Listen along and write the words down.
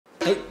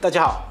大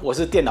家好，我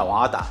是电脑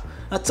王阿达。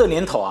那这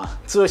年头啊，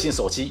智慧型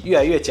手机越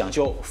来越讲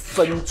究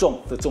分众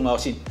的重要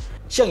性。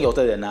像有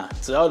的人啊，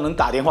只要能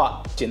打电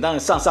话，简单的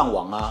上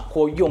网啊，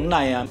或用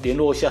赖啊联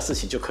络一下事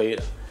情就可以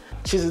了。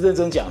其实认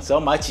真讲，只要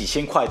买几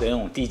千块的那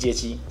种低阶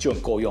机就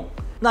很够用。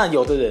那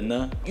有的人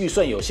呢，预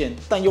算有限，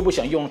但又不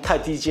想用太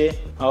低阶，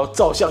然后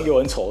照相又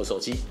很丑的手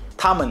机，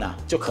他们啊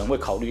就可能会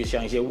考虑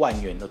像一些万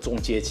元的中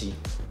阶机。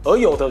而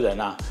有的人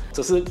啊，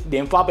则是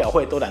连发表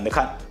会都懒得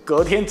看，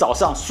隔天早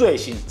上睡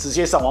醒直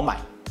接上网买。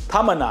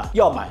他们啊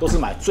要买都是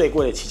买最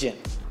贵的旗舰。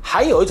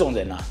还有一种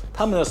人啊，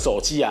他们的手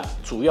机啊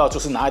主要就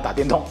是拿来打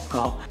电动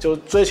就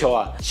追求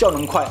啊效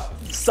能快、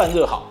散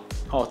热好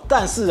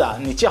但是啊，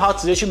你叫他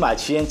直接去买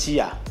旗舰机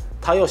啊，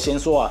他又嫌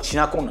说啊其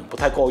他功能不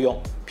太够用，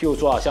譬如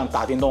说啊像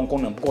打电动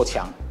功能不够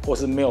强，或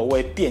是没有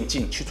为电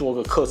竞去做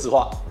个客制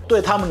化。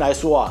对他们来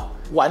说啊，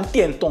玩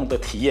电动的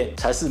体验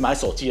才是买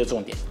手机的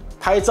重点。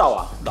拍照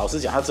啊，老实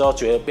讲，他只要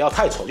觉得不要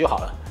太丑就好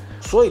了。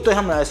所以对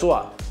他们来说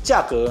啊，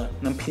价格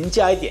能平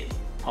价一点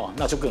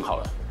那就更好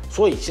了。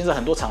所以现在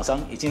很多厂商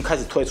已经开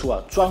始推出啊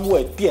专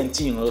为电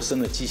竞而生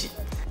的机型，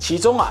其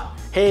中啊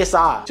黑鲨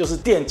啊就是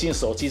电竞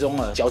手机中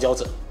的佼佼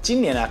者。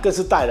今年啊更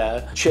是带来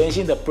了全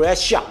新的 Black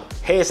Shark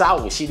黑鲨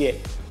5系列，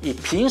以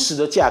平时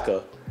的价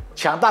格、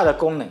强大的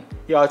功能，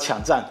要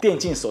抢占电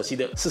竞手机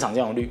的市场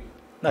占有率。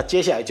那接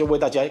下来就为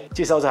大家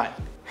介绍这台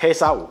黑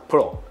鲨5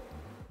 Pro。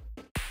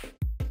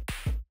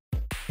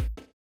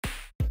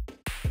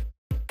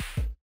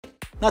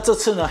那这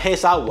次呢，黑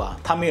鲨5啊，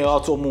它没有要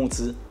做募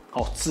资，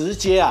直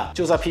接啊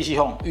就在 PC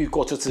Home 预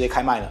购就直接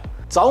开卖了。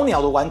早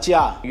鸟的玩家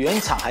啊，原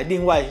厂还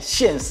另外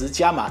限时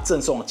加码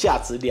赠送价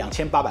值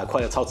2800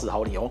块的超值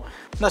好礼哦。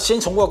那先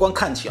从外观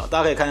看起大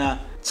家可以看一下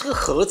这个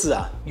盒子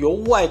啊，由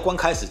外观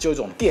开始就有一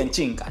种电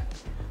竞感，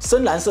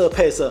深蓝色的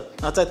配色，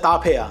那再搭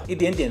配啊一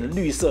点点的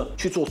绿色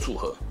去做组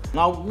合。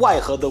然后外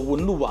盒的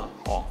纹路啊，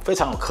非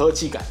常有科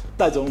技感，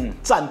带着那种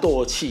战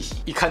斗的气息，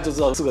一看就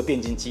知道是个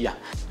电竞机啊。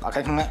打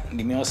开看看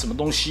里面有什么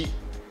东西。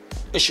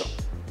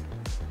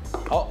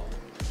好，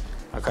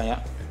来看一下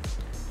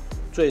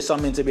最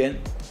上面这边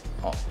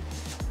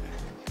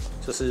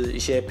这是一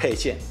些配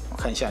件，我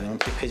看一下里面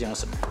配件有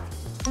什么。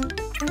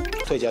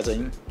退夹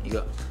针一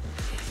个，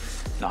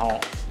然后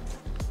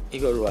一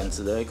个软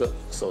质的一个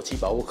手机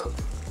保护壳，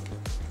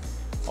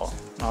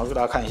然后给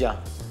大家看一下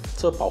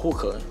这个保护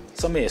壳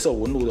上面也是有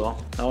纹路的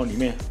然后里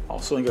面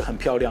送一个很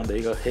漂亮的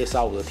一个黑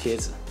鲨5的贴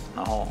纸，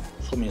然后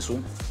说明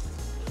书，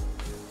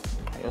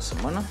还有什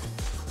么呢？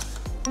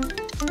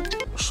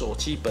手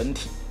机本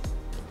体，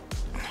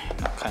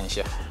那看一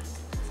下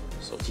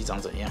手机长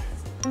怎样。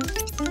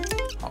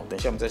好，等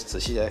一下我们再仔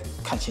细来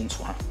看清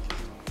楚哈。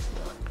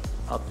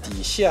好，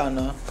底下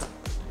呢，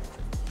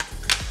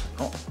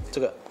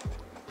这个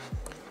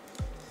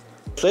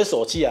随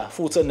手机啊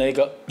附赠了一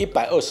个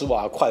120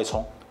瓦的快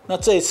充。那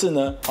这一次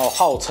呢，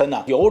号称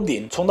啊由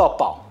0充到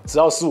饱只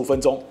要15分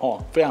钟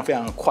非常非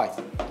常的快。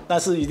但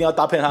是一定要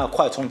搭配它的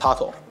快充插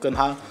头，跟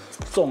它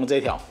送的这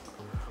一条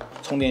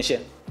充电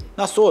线。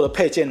那所有的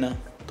配件呢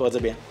都在这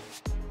边。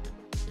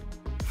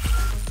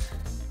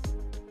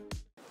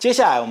接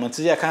下来我们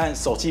直接来看看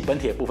手机本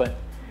体的部分。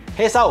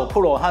黑鲨5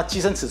 Pro 它的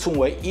机身尺寸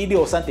为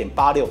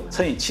163.86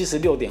乘以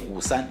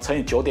76.53乘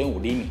以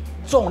9.5厘米，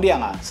重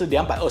量啊是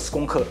220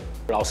公克。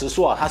老实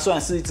说啊，它虽然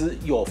是一只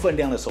有分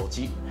量的手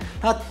机，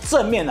它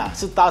正面啊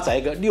是搭载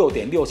一个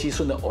6.67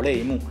寸的 OLED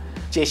萤幕，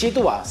解析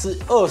度啊是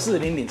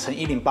2400乘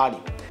1080，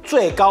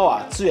最高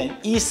啊支援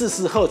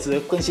144赫兹的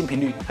更新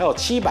频率，还有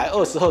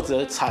720赫兹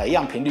的采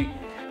样频率，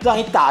让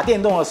你打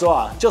电动的时候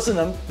啊，就是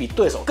能比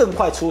对手更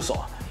快出手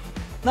啊。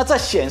那在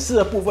显示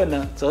的部分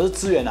呢，则是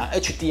支援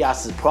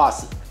HDR10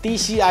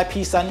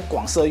 Plus、DCI-P3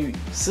 广色域、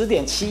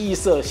10.7亿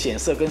色显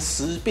色跟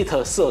10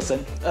 bit 色深、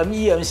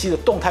MEMC 的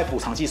动态补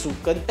偿技术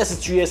跟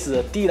SGS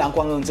的低蓝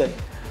光认证。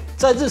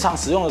在日常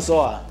使用的时候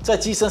啊，在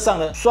机身上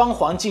的双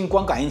环境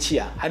光感应器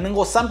啊，还能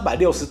够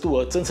360度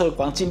的侦测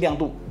黄金亮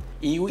度，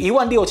以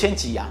16000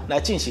级啊来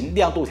进行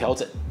亮度调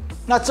整。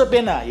那这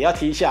边呢，也要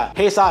提一下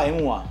黑鲨荧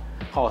幕啊，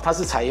它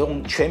是采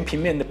用全平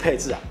面的配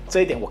置啊，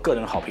这一点我个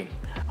人好评。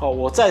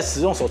我在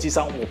使用手机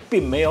上，我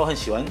并没有很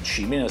喜欢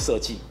曲面的设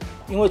计，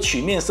因为曲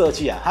面设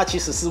计啊，它其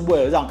实是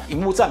为了让萤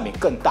幕占比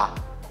更大，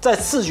在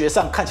视觉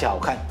上看起来好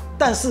看。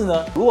但是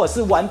呢，如果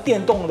是玩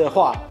电动的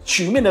话，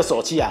曲面的手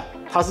机啊，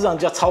它是让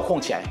人家操控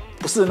起来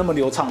不是那么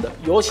流畅的，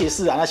尤其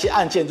是那些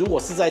按键如果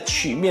是在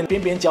曲面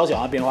边边角角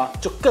那边的话，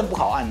就更不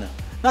好按了。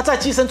那在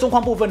机身中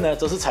框部分呢，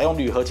则是采用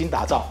铝合金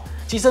打造。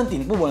机身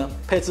顶部呢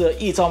配置了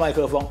异噪麦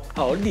克风，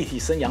还有立体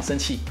声扬声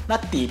器。那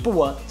底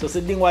部呢则是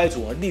另外一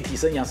组立体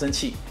声扬声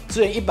器，支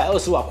援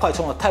120瓦快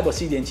充的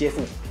Type-C 连接副，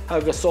还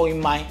有一个收音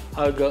麦，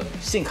还有一个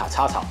信卡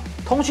插槽。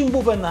通讯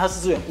部分呢，它是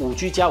支援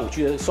5G 加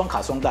5G 的双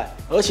卡双待，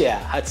而且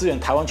还支援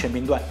台湾全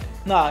频段。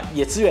那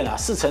也支援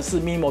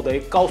4x4 MIMO 的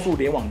高速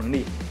联网能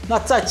力。那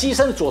在机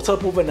身的左侧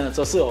部分呢，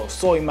则是有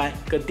收音麦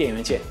跟电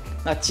源键。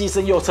那机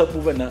身右侧部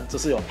分呢，则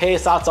是有黑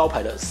鲨招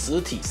牌的实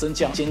体升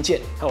降肩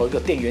键，还有一个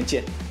电源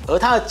键。而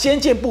它的肩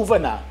键部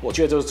分呢，我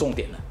觉得就是重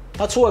点了。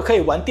它除了可以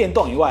玩电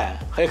动以外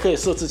还可以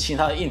设置其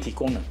他的硬体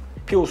功能，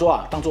譬如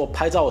说当做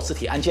拍照的实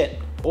体按键，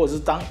或者是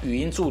当语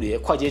音助理的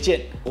快捷键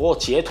或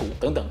截图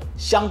等等，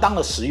相当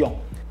的实用。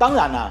当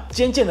然啦，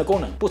肩键的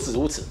功能不止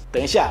如此，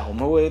等一下我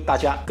们会为大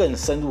家更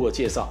深入的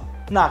介绍。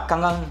那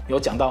刚刚有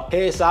讲到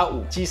黑鲨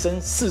5机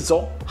身四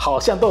周好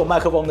像都有麦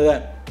克风，对不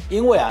对？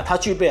因为它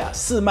具备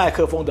4麦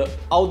克风的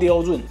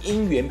Audio Room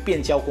音源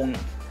变焦功能，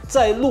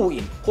在录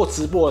影或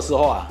直播的时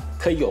候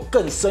可以有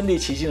更身临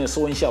其境的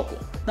收音效果。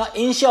那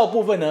音效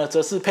部分呢，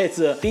则是配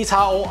置了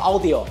DXO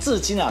Audio 至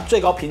今最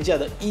高评价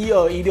的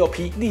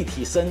 1216P 立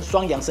体声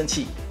双扬声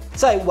器，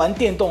在玩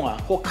电动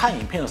或看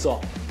影片的时候，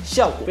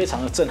效果非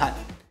常的震撼。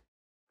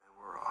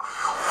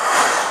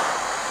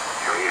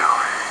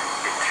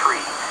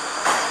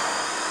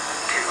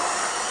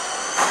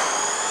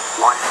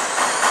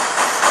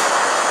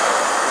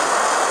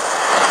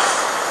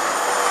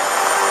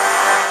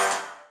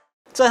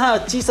在它的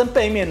机身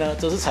背面呢，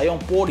则是采用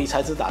玻璃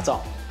材质打造。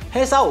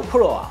黑鲨5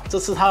 Pro 这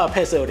次它的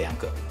配色有2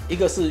个，一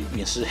个是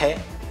陨石黑，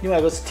另外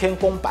一个是天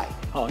空白。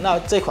那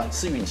这款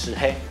是陨石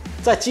黑。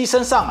在机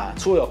身上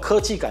除了有科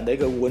技感的一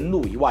个纹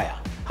路以外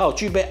还有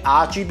具备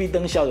RGB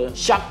灯效的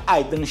Sharp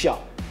Eye 灯效，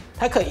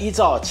它可以依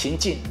照情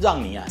境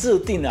让你制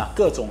定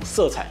各种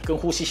色彩跟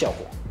呼吸效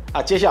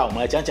果。接下来我们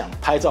来讲讲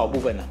拍照的部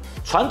分。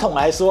传统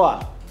来说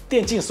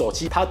电竞手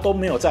机它都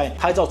没有在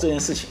拍照这件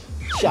事情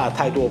下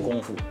太多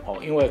功夫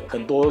因为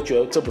很多都觉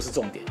得这不是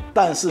重点。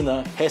但是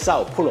呢，黑鲨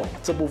5 Pro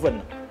这部分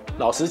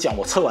老实讲，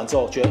我测完之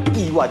后觉得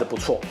意外的不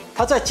错。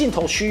它在镜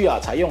头区域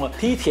采用了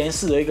梯田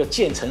式的一个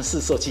渐层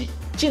式设计。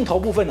镜头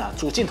部分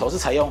主镜头是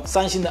采用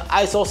三星的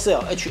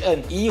ISOCELL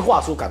HN1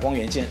画素感光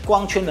元件，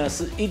光圈呢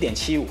是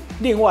 1.75，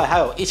 另外还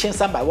有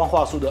1300万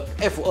画素的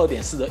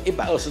f2.4 的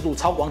120度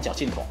超广角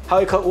镜头，还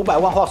有一颗500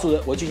万画素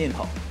的微距镜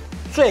头，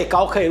最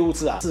高可以录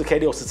制4K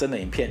 60帧的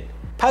影片。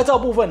拍照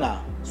部分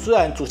虽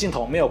然主镜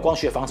头没有光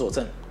学防手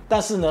震，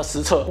但是呢，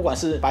实测不管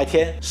是白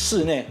天、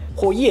室内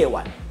或夜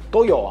晚，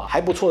都有还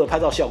不错的拍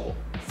照效果，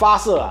发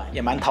色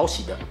也蛮讨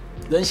喜的。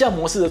人像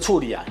模式的处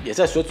理也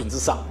在水准之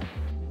上。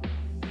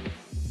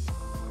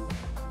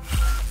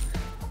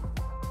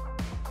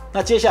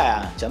那接下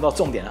来讲到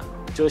重点了，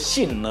就是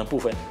性能的部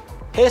分。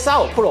黑鲨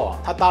5 Pro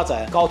它搭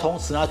载高通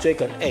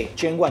Snapdragon A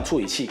Gen 1处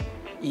理器，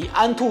以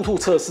安兔兔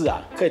测试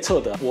可以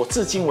测得我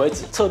至今为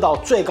止测到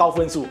最高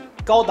分数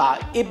高达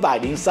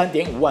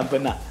103.5万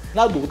分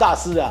那鲁大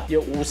师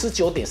有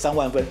59.3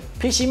万分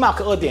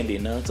 ，PCMark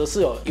 2.0 呢，则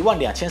是有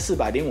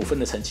12405分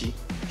的成绩。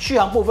续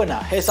航部分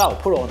黑鲨5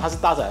 Pro 它是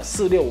搭载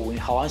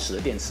4650毫安时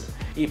的电池，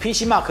以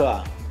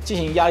PCMark 进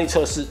行压力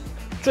测试，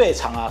最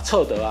长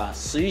测得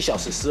11小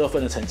时12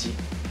分的成绩，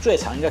最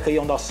长应该可以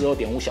用到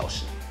12.5小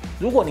时。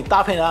如果你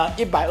搭配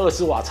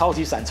120瓦超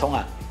级闪充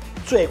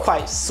最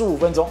快15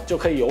分钟就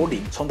可以由0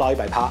充到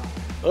100%。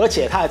而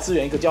且它还支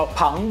援一个叫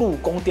旁路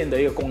供电的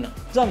一个功能，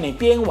让你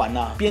边玩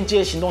边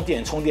接行动电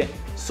源充电，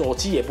手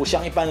机也不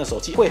像一般的手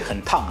机会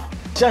很烫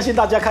相信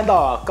大家看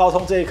到高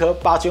通这一颗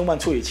8 Gen 1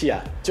处理器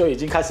就已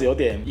经开始有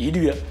点疑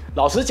虑了。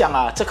老实讲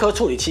这颗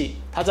处理器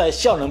它在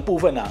效能部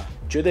分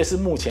绝对是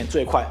目前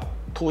最快、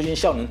图形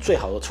效能最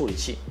好的处理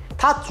器。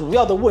它主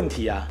要的问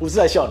题不是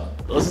在效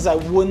能，而是在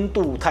温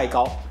度太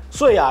高。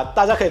所以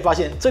大家可以发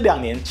现这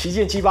2年旗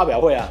舰机发表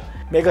会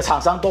每个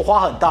厂商都花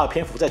很大的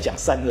篇幅在讲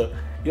散热。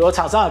有的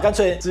厂商干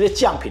脆直接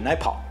降频来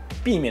跑，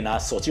避免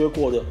手机会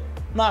过热。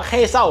那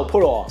黑鲨5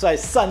 Pro 在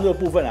散热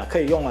部分可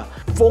以用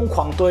疯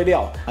狂堆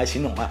料来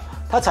形容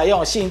它采用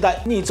了新一代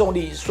逆重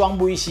力双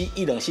VC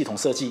液冷系统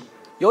设计，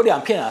有2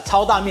片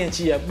超大面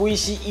积的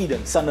VC 液冷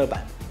散热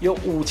板，有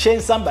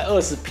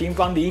5320平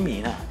方厘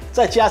米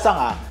再加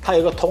上它有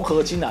一个铜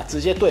合金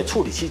直接对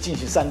处理器进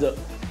行散热，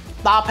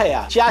搭配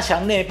加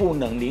强内部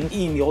冷凝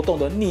液流动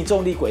的逆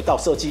重力轨道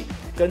设计。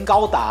跟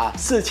高达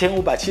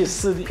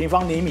4574平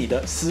方厘米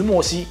的石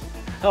墨烯，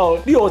还有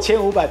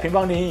6500平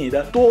方厘米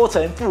的多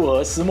层复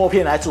合石墨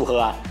片来组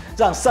合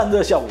让散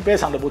热效果非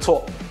常的不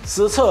错。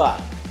实测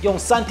用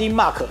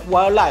 3DMark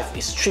Wildlife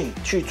Extreme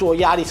去做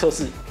压力测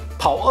试，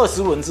跑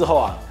20轮之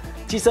后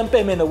机身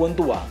背面的温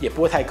度也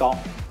不会太高。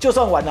就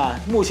算玩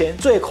目前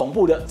最恐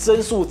怖的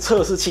帧数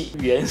测试器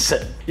原神，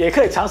也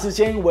可以长时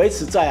间维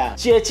持在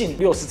接近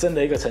60帧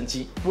的一个成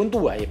绩，温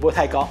度也不会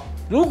太高。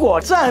如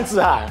果这样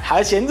子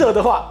还嫌热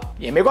的话，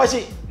也没关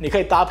系，你可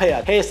以搭配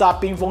黑鲨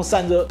冰封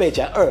散热背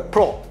夹2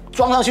 Pro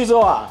装上去之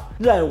后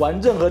让你玩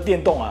任何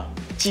电动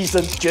机身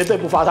绝对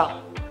不发烫。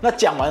那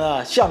讲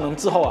完效能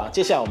之后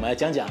接下来我们来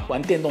讲讲玩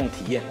电动的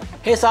体验。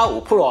黑鲨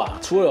5 Pro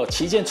除了有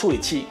旗舰处理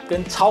器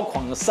跟超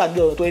狂的散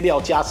热堆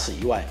料加持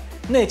以外，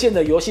内建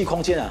的游戏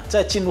空间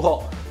在进入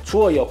后，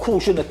除了有酷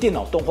炫的电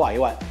脑动画以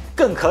外，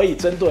更可以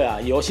针对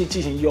游戏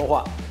进行优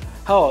化，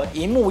还有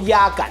萤幕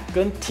压感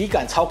跟体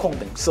感操控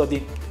等设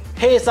定。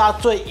黑鲨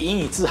最引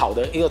以自豪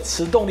的一个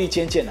磁动力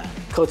肩键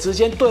可直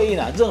接对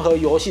应任何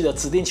游戏的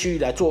指定区域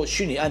来做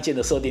虚拟按键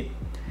的设定。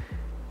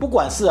不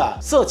管是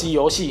射击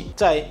游戏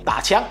在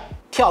打枪、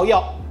跳跃、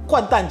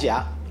换弹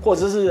夹，或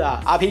者是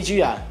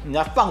RPG 你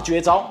要放绝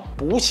招、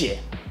补血，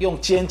用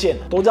肩键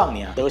都让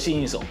你得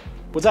心应手，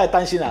不再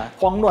担心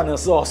慌乱的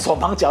时候手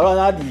忙脚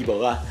乱理不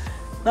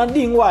那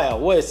另外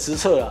我也实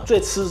测了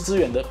最吃资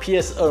源的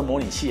PS2 模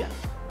拟器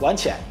玩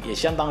起来也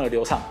相当的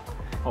流畅。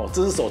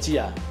这只手机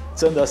啊，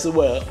真的是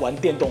为了玩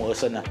电动而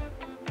生啊。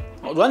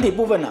软体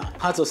部分啊，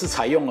它则是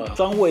采用了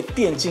专为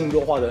电竞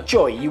优化的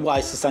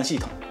Joy-UI13系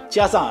统，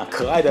加上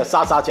可爱的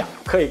沙沙奖，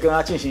可以跟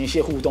它进行一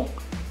些互动。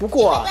不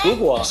过啊，如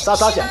果沙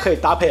沙奖可以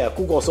搭配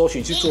Google 搜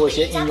寻去做一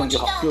些应用就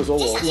好，比如说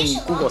我问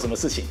Google 什么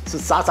事情，是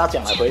沙沙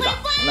奖来回答，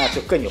那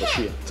就更有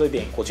趣了。这一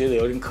点我觉得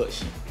有点可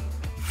惜。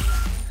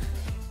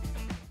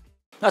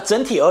那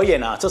整体而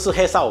言啊，这次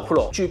黑鲨5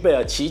 Pro 具备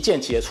了旗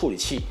舰级的处理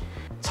器、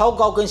超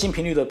高更新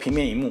频率的平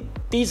面萤幕、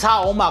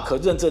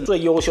DXOMARK 认证最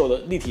优秀的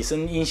立体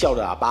声音效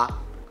的喇叭、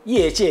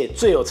业界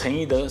最有诚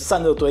意的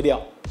散热堆料，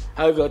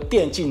还有一个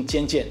电竞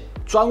肩键。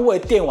专为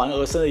电玩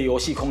而生的游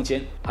戏空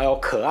间，还有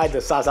可爱的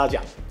沙沙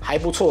奖，还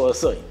不错的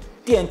摄影，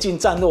电竞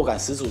战斗感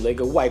十足的一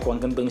个外观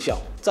跟灯效，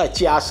再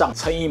加上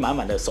诚意满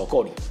满的首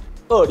购礼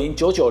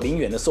，20990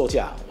元的售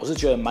价，我是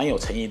觉得蛮有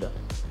诚意的。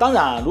当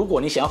然，如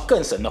果你想要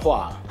更省的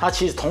话，它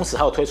其实同时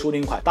还有推出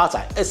另一款搭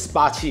载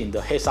S870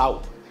的黑鲨5，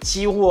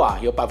几乎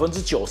有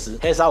90%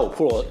黑鲨5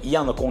 Pro 一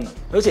样的功能，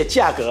而且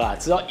价格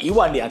只要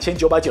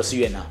12990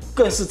元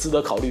更是值得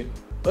考虑，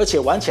而且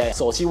玩起来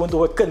手机温度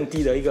会更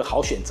低的一个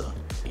好选择。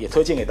也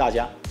推荐给大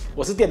家。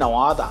我是电脑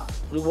王阿达，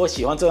如果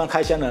喜欢这段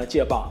开箱呢，记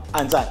得帮我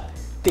按赞、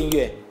订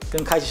阅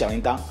跟开启小铃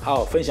铛，还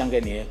有分享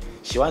给你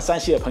喜欢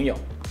3C的朋友。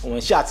我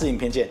们下次影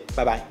片见，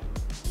拜拜。